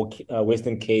more, or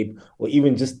Western Cape, or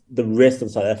even just the rest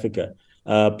of South Africa,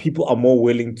 people are more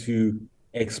willing to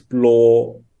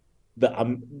explore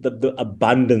the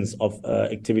abundance of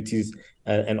activities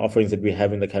and offerings that we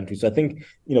have in the country. So I think,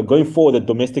 going forward, the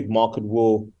domestic market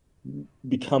will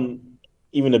become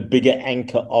even a bigger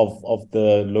anchor of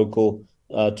the local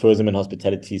tourism and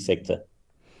hospitality sector.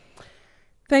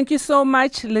 Thank you so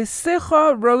much,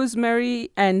 Lesego,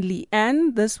 Rosemary, and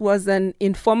Leanne. This was an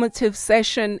informative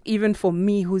session, even for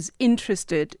me, who's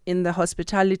interested in the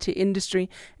hospitality industry.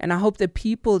 And I hope the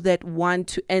people that want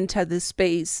to enter this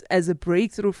space as a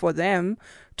breakthrough for them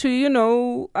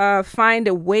to, find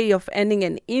a way of earning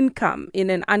an income in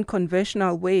an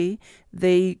unconventional way,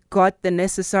 they got the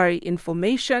necessary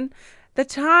information. The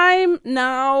time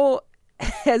now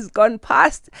has gone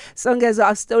past. Songezo,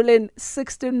 I've stolen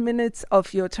 16 minutes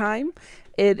of your time.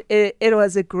 It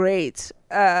was a great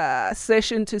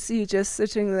session to see you just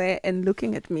sitting there and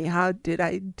looking at me. How did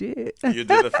I do? You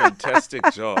did a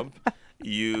fantastic job.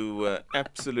 You were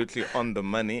absolutely on the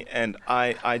money. And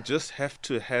I just have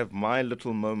to have my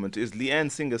little moment. Is Leanne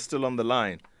Singer still on the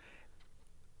line?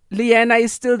 Leanne, are you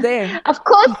still there? Of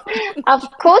course,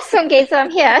 Songezo,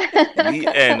 I'm here.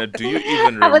 Leanne, do you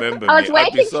even remember me? I was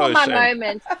waiting for my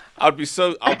moment. I'll be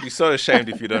so ashamed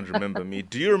if you don't remember me.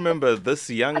 Do you remember this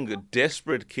young,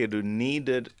 desperate kid who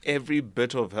needed every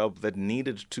bit of help, that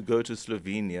needed to go to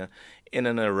Slovenia in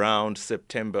and around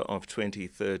September of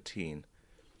 2013?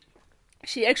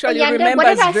 She actually Uyanda, remembers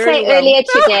what did I very say well. earlier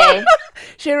today?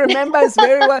 She remembers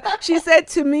very well. She said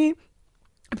to me,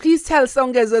 "Please tell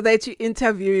Songezo that you're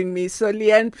interviewing me. So,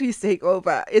 Leanne, please take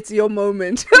over. It's your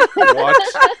moment." What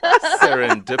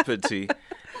serendipity.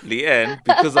 Leanne,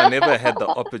 because I never had the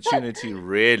opportunity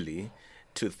really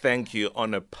to thank you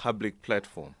on a public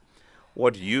platform.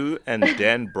 What you and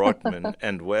Dan Brotman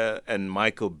and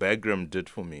Michael Bagram did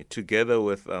for me, together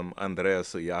with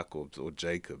Andreas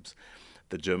Jacobs,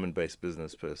 the German-based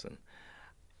business person,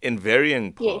 in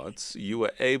varying parts, you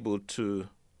were able to,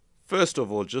 first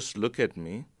of all, just look at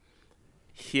me,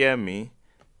 hear me,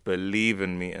 believe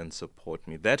in me, and support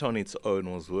me. That on its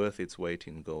own was worth its weight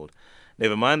in gold.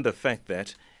 Never mind the fact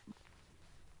that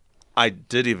I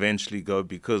did eventually go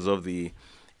because of the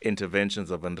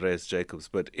interventions of Andreas Jacobs,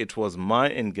 but it was my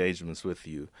engagements with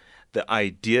you, the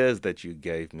ideas that you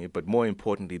gave me, but more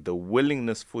importantly, the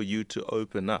willingness for you to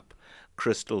open up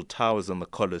Crystal Towers and the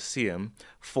Colosseum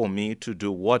for me to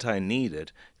do what I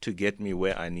needed to get me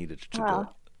where I needed to go.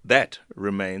 That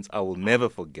remains. I will never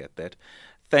forget that.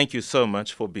 Thank you so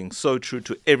much for being so true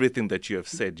to everything that you have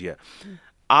said here.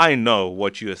 I know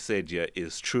what you have said here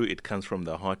is true. It comes from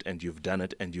the heart, and you've done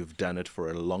it, and you've done it for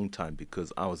a long time,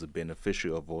 because I was a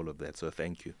beneficiary of all of that. So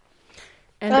thank you.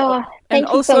 And, thank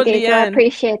you also, so much. Leanne, I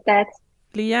appreciate that.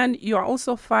 Leanne, you are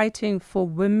also fighting for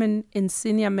women in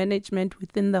senior management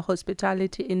within the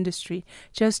hospitality industry,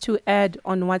 just to add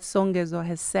on what Songezo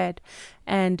has said.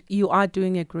 And you are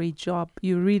doing a great job.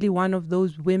 You're really one of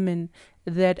those women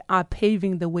that are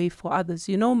paving the way for others.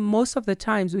 Most of the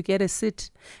times we get a sit,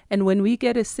 and when we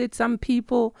get a sit, some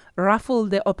people ruffle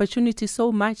the opportunity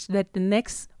so much that the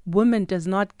next woman does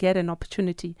not get an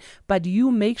opportunity. But you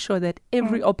make sure that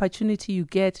every opportunity you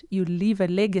get, you leave a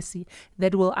legacy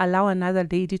that will allow another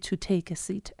lady to take a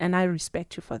seat. And I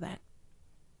respect you for that.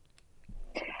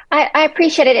 I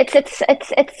appreciate it.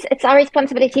 It's our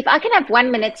responsibility. If I can have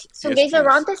 1 minute, so Yes, there's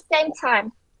around the same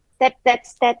time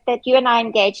that you and I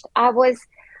engaged, I was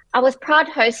proud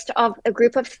host of a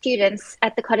group of students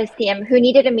at the Colosseum who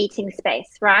needed a meeting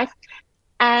space, right?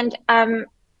 And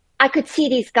I could see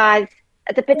these guys,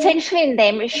 the potential in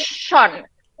them shone.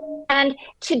 And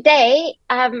today,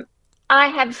 I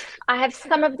have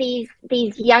some of these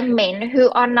young men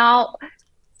who are now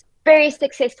very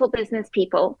successful business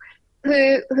people,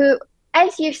 who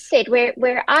as you've said,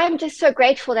 where I'm just so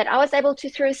grateful that I was able to,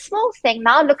 through a small thing,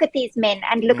 now look at these men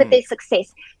and look at their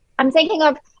success. I'm thinking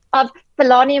of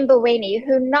Philani Mboweni,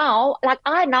 who now, like,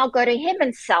 I now go to him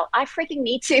and sell. I freaking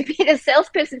need to be the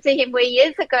salesperson to him, where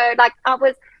years ago, like I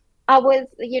was,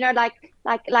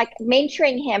 like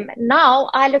mentoring him. Now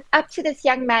I look up to this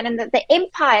young man and the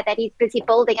empire that he's busy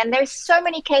building. And there's so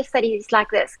many case studies like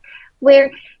this,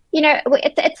 where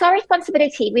it's our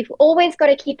responsibility. We've always got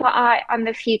to keep our eye on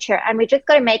the future, and we just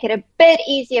got to make it a bit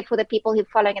easier for the people who are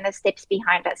following in the steps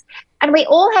behind us. And we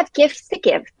all have gifts to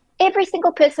give. Every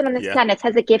single person on this planet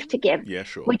has a gift to give. Yeah,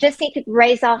 sure. We just need to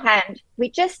raise our hand.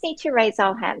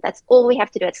 That's all we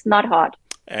have to do. It's not hard.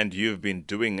 And you've been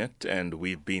doing it, and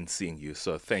we've been seeing you.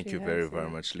 So thank you very, very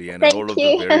much, Leanne. Thank and all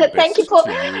you. Of the very best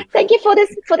Thank you for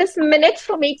this minute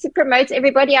for me to promote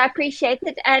everybody. I appreciate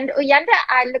it. And Uyanda,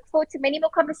 I look forward to many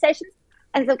more conversations.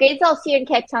 And so, guys, I'll see you in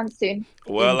Cape Town soon.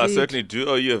 Well, Indeed. I certainly do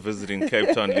owe you a visit in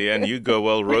Cape Town, Leanne. You go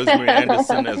well. Rosemary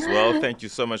Anderson as well. Thank you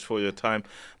so much for your time.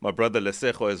 My brother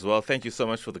Lesego as well. Thank you so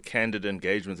much for the candid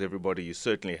engagements, everybody. You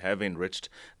certainly have enriched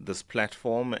this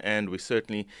platform, and we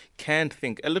certainly can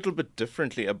think a little bit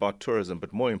differently about tourism,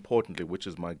 but more importantly, which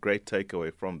is my great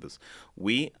takeaway from this,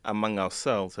 we among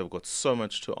ourselves have got so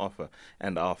much to offer,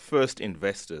 and our first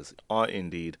investors are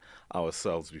indeed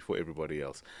ourselves before everybody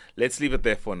else. Let's leave it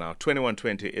there for now.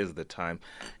 21:20 is the time.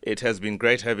 It has been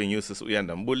great having you, Sis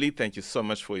Uyanda Mbuli. Thank you so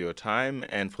much for your time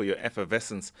and for your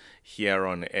effervescence here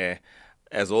on air.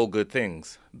 As all good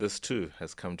things, this too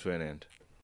has come to an end.